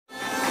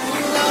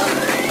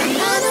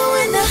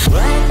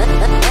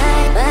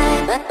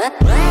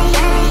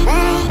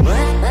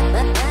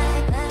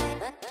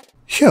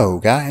Yo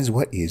guys,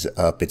 what is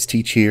up? It's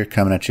Teach here,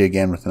 coming at you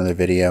again with another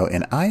video,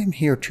 and I am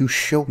here to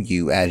show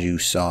you, as you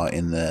saw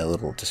in the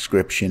little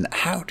description,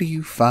 how do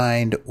you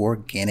find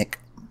organic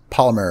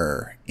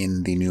polymer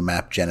in the new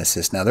map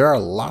Genesis. Now there are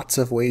lots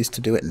of ways to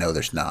do it. No,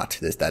 there's not.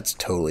 That's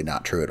totally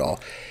not true at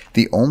all.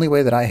 The only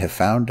way that I have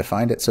found to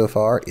find it so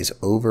far is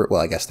over,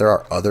 well, I guess there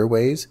are other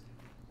ways,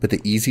 but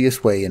the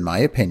easiest way, in my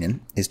opinion,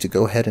 is to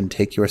go ahead and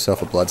take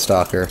yourself a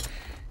Bloodstalker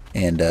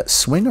and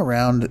swing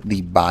around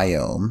the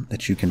biome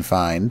that you can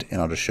find,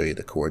 and I'll just show you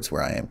the chords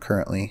where I am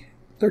currently,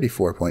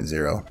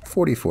 34.0,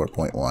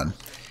 44.1,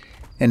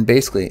 and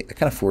basically I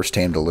kind of force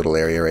tamed a little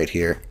area right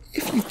here.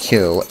 If you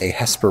kill a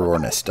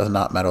hesperonis, does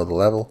not matter the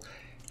level,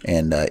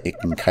 and it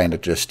can kind of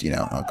just,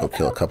 I'll go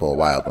kill a couple of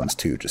wild ones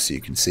too, just so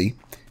you can see.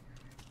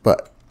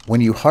 But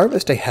when you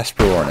harvest a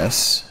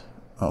hesperonis,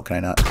 oh, can I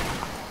not?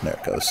 There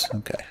it goes.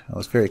 Okay, I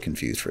was very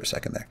confused for a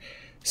second there.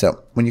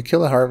 So, when you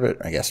kill a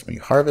when you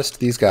harvest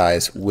these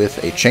guys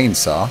with a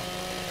chainsaw,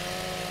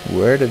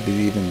 where did it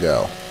even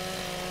go?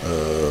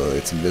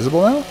 It's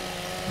invisible now?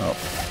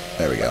 Oh,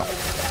 there we go.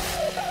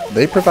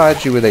 They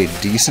provide you with a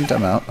decent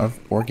amount of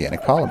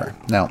organic polymer.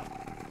 Now,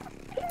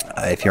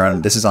 if you're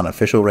on, this is on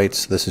official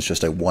rates, this is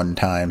just a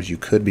 1x. You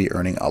could be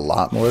earning a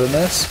lot more than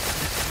this,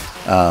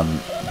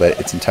 but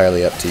it's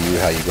entirely up to you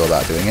how you go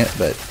about doing it.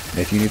 But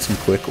if you need some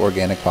quick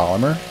organic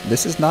polymer,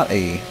 this is not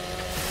a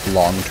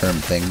long-term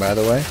thing, by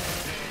the way.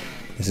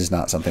 This is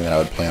not something that I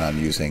would plan on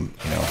using,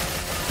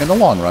 in the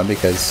long run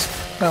because,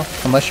 well,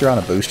 unless you're on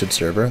a boosted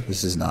server,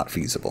 this is not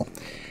feasible.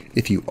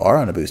 If you are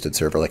on a boosted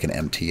server like an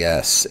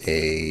MTS,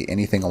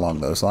 anything along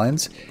those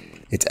lines,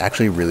 it's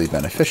actually really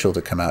beneficial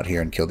to come out here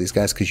and kill these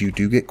guys because you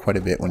do get quite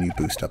a bit when you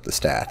boost up the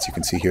stats. You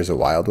can see here's a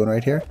wild one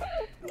right here,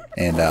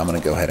 and I'm going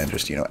to go ahead and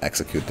just,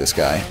 execute this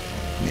guy.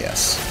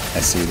 Yes,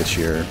 I see that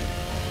you're,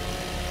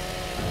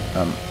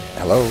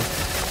 hello.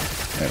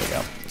 There we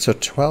go. So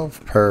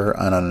 12 per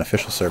on an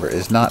official server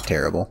is not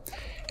terrible.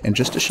 And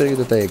just to show you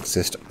that they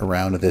exist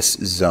around this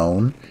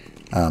zone,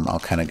 I'll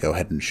kind of go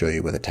ahead and show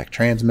you with a tech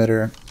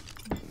transmitter.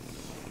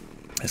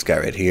 This guy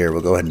right here,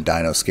 we'll go ahead and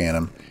dino scan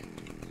him.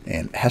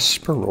 And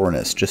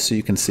hesperonis, just so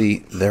you can see,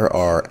 there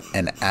are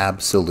an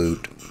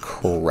absolute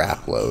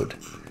crap load.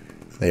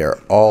 They are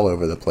all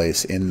over the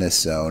place in this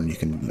zone. You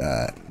can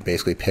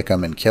basically pick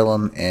them and kill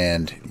them,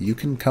 and you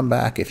can come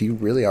back if you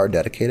really are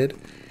dedicated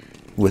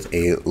with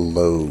a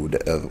load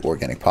of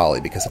organic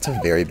poly, because that's a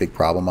very big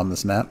problem on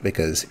this map,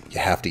 because you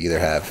have to either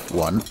have,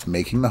 one,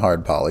 making the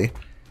hard poly,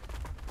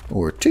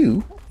 or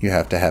two, you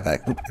have to have,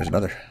 there's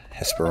another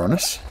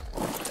hesperonis.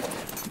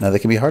 Now they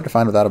can be hard to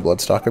find without a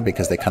Bloodstalker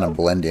because they kind of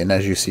blend in,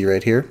 as you see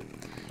right here,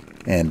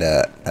 and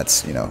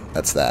that's,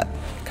 that's that.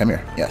 Come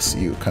here. Yes,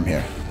 you come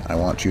here. I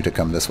want you to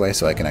come this way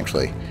so I can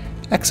actually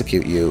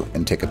execute you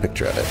and take a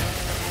picture of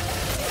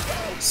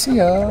it. See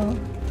ya!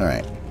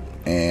 Alright,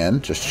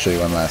 and just to show you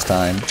one last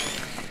time,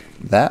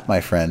 that, my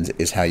friends,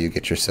 is how you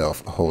get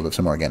yourself a hold of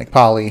some organic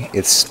poly.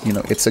 It's,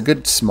 it's a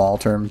good small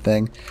term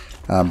thing,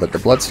 but the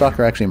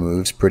Bloodstalker actually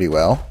moves pretty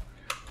well,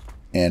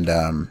 and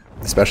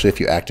especially if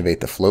you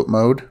activate the float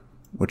mode,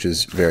 which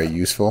is very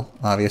useful,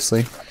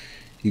 obviously.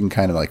 You can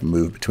kind of like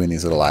move between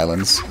these little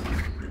islands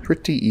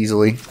pretty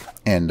easily,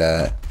 and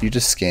you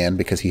just scan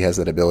because he has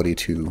that ability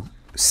to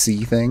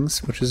see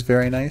things, which is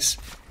very nice.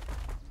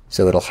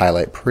 So it'll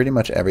highlight pretty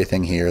much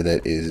everything here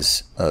that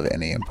is of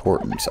any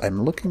importance.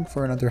 I'm looking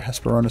for another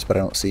hesperonis, but I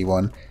don't see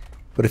one.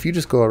 But if you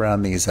just go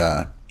around these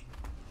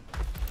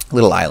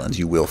little islands,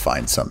 you will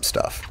find some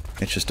stuff.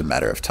 It's just a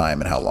matter of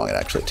time and how long it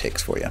actually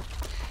takes for you.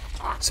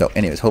 So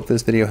anyways, hope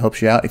this video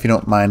helps you out. If you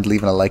don't mind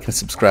leaving a like and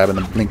subscribe in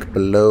the link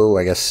below,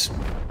 I guess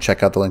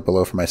check out the link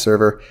below for my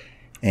server.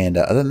 And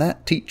other than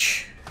that,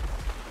 Teach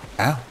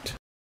out.